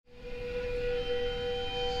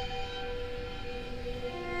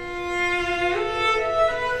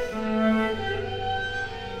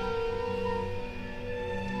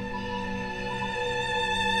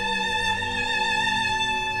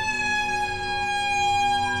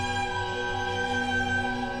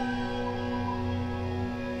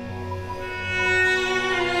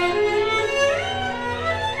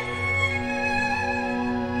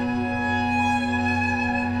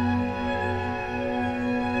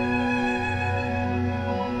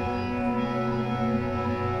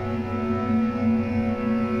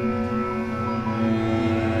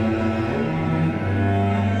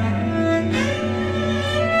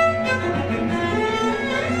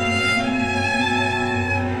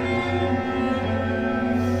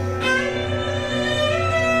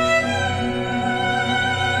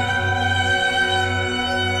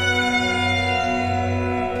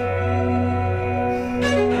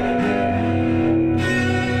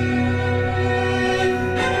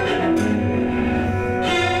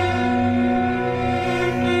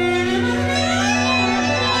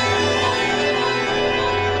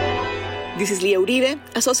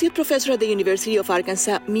Associate Professor at the University of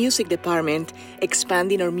Arkansas Music Department,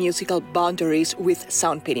 expanding our musical boundaries with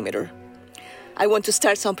Sound Perimeter. I want to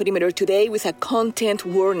start Sound Perimeter today with a content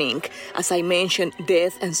warning, as I mentioned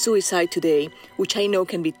death and suicide today, which I know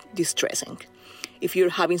can be distressing. If you're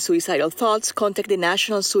having suicidal thoughts, contact the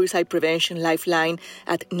National Suicide Prevention Lifeline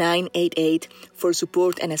at 988 for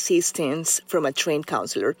support and assistance from a trained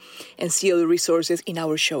counselor, and see other resources in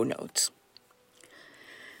our show notes.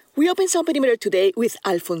 We open Sound Perimeter today with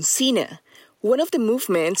Alfonsina, one of the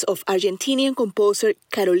movements of Argentinian composer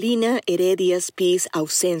Carolina Heredia's piece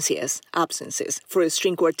Absences, for a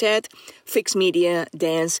string quartet, fixed media,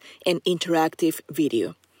 dance, and interactive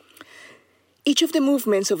video. Each of the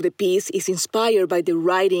movements of the piece is inspired by the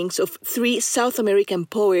writings of three South American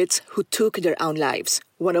poets who took their own lives.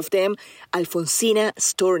 One of them, Alfonsina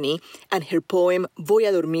Storni, and her poem Voy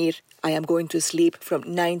a dormir, I am going to sleep, from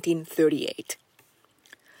 1938.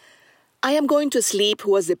 I Am Going to Sleep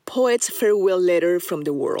was the poet's farewell letter from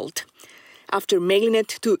the world. After mailing it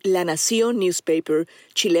to La Nación newspaper,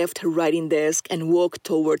 she left her writing desk and walked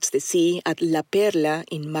towards the sea at La Perla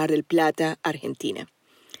in Mar del Plata, Argentina.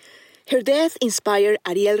 Her death inspired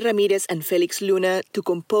Ariel Ramírez and Félix Luna to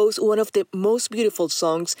compose one of the most beautiful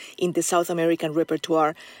songs in the South American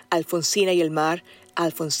repertoire, Alfonsina y el Mar,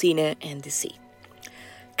 Alfonsina and the Sea.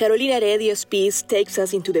 Carolina Heredia's piece takes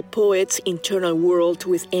us into the poet's internal world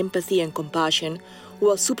with empathy and compassion,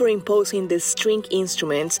 while superimposing the string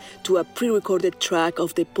instruments to a pre-recorded track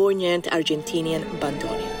of the poignant Argentinian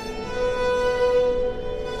bandoneon.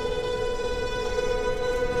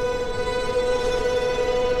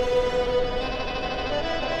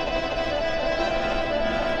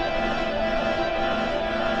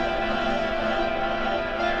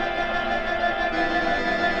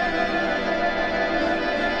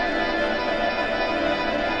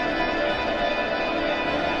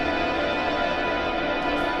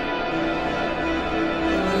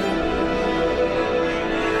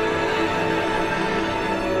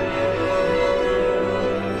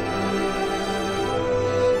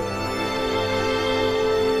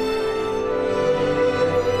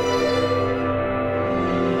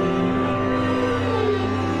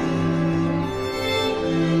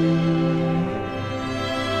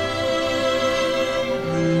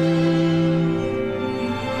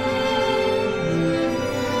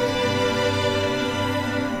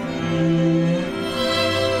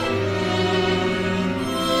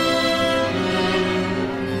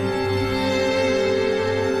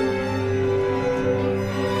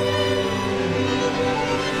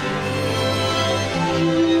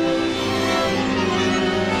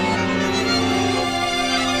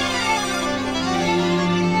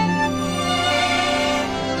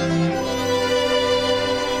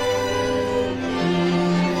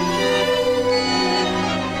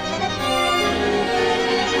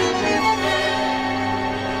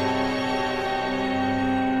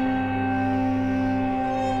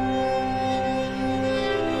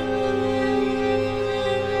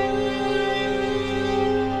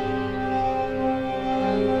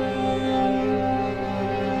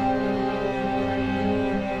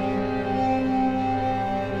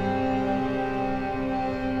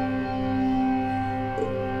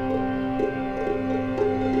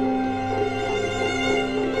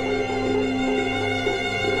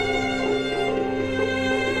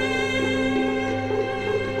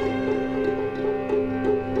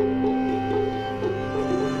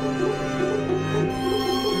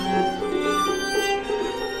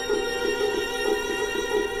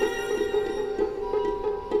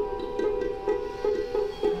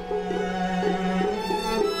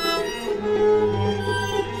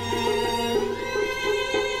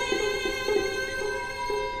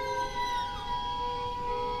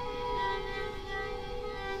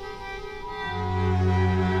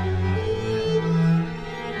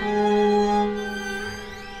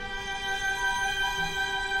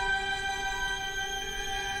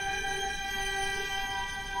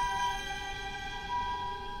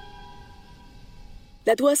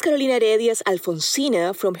 That was Carolina Heredia's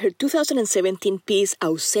Alfonsina from her 2017 piece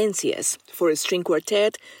Ausencias, for a string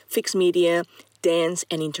quartet, fixed media, dance,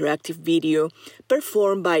 and interactive video,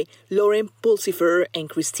 performed by Lauren Pulsifer and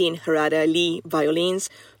Christine Harada Lee, violins,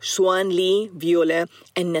 Swan Lee, viola,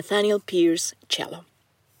 and Nathaniel Pierce, cello.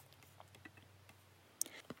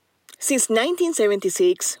 Since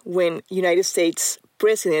 1976, when United States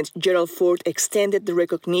President Gerald Ford extended the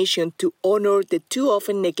recognition to honor the too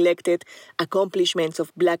often neglected accomplishments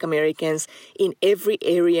of Black Americans in every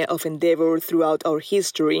area of endeavor throughout our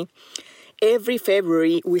history, every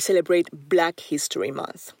February we celebrate Black History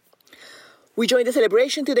Month. We join the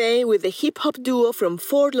celebration today with the hip-hop duo from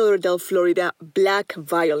Fort Lauderdale, Florida, Black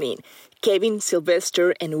Violin, Kevin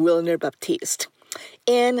Sylvester and Wilner Baptiste,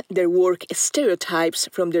 and their work Stereotypes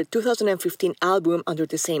from their 2015 album under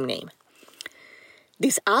the same name.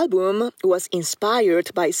 This album was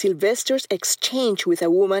inspired by Sylvester's exchange with a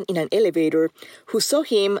woman in an elevator who saw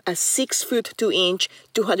him, a 6'2",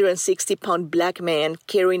 260-pound black man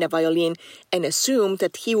carrying a violin, and assumed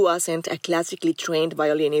that he wasn't a classically trained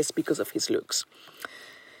violinist because of his looks.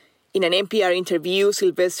 In an NPR interview,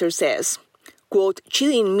 Sylvester says, quote, "She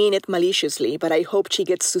didn't mean it maliciously, but I hope she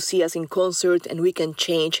gets to see us in concert and we can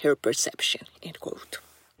change her perception," end quote.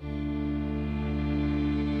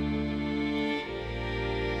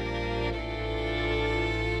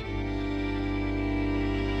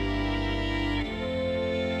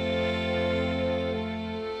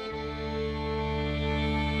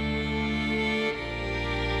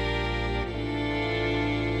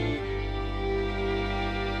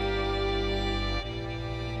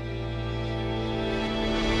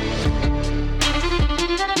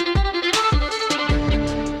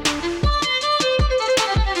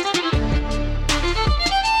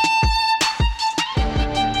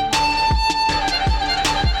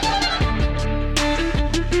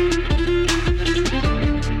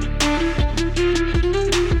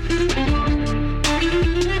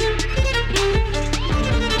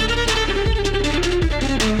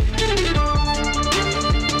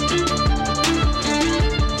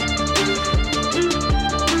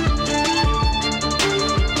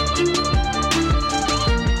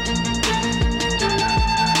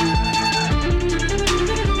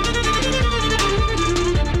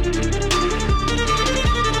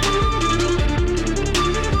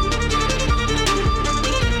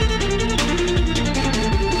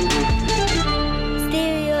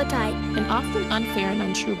 Unfair and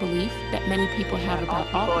untrue belief that many people have about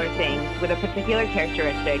all people or things with a particular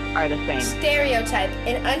characteristic are the same. Stereotype,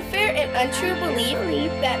 an unfair and untrue belief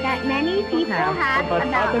that many people have about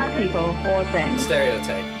other people or things.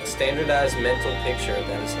 Stereotype, a standardized mental picture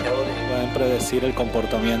that is held in. Pueden predecir el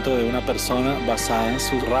comportamiento de una persona basada en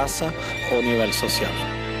su raza o nivel social.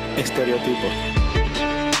 Estereotipo.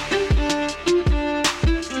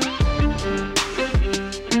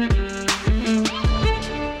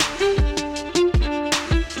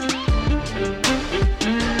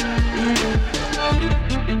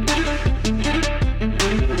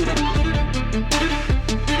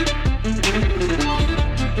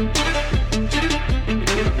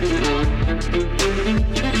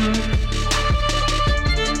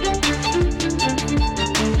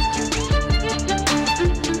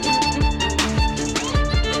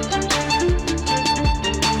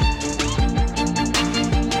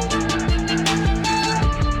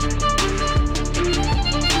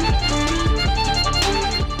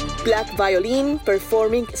 Black Violin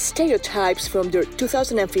performing Stereotypes from their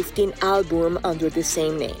 2015 album under the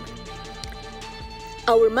same name.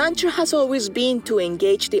 Our mantra has always been to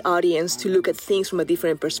engage the audience to look at things from a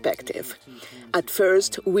different perspective. At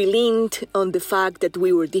first, we leaned on the fact that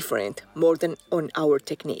we were different more than on our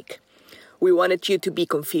technique. We wanted you to be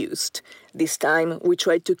confused. This time, we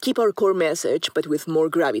tried to keep our core message, but with more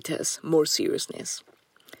gravitas, more seriousness.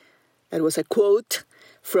 That was a quote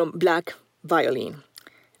from Black Violin.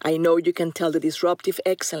 I know you can tell the disruptive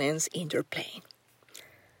excellence in your playing.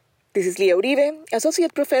 This is Leah Uribe,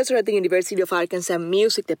 Associate Professor at the University of Arkansas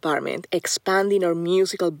Music Department, expanding our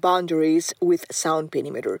musical boundaries with Sound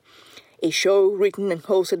Perimeter, a show written and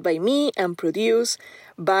hosted by me and produced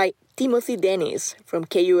by Timothy Dennis from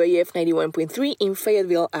KUAF 91.3 in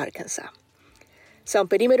Fayetteville, Arkansas. Sound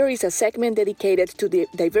Perimeter is a segment dedicated to the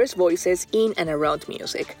diverse voices in and around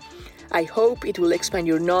music. I hope it will expand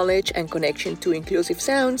your knowledge and connection to inclusive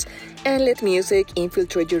sounds and let music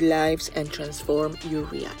infiltrate your lives and transform your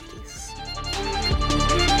realities.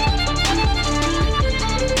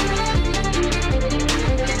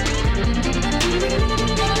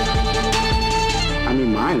 I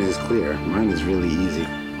mean, mine is clear. Mine is really easy.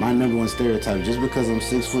 My number one stereotype, just because I'm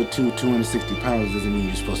 6'2", 260 pounds doesn't mean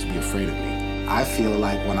you're supposed to be afraid of me. I feel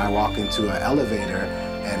like when I walk into an elevator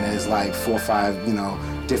and there's like 4 or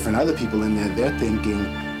 5, different other people in there, they're thinking,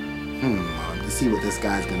 to see what this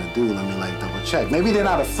guy's gonna do, let me double check. Maybe they're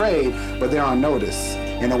not afraid, but they're on notice.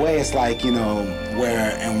 In a way, it's like,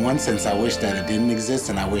 where in one sense I wish that it didn't exist,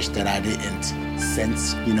 and I wish that I didn't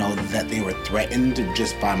sense, that they were threatened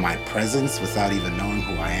just by my presence without even knowing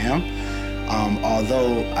who I am.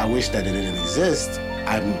 Although I wish that it didn't exist,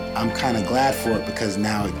 I'm kind of glad for it, because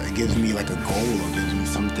now it gives me a goal, or gives me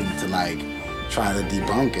something to try to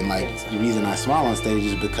debunk. And like, the reason I smile on stage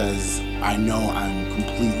is because I know I'm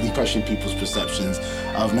completely crushing people's perceptions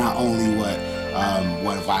of not only what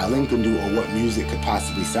a violin can do or what music could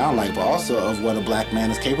possibly sound like, but also of what a black man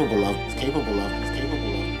is capable of.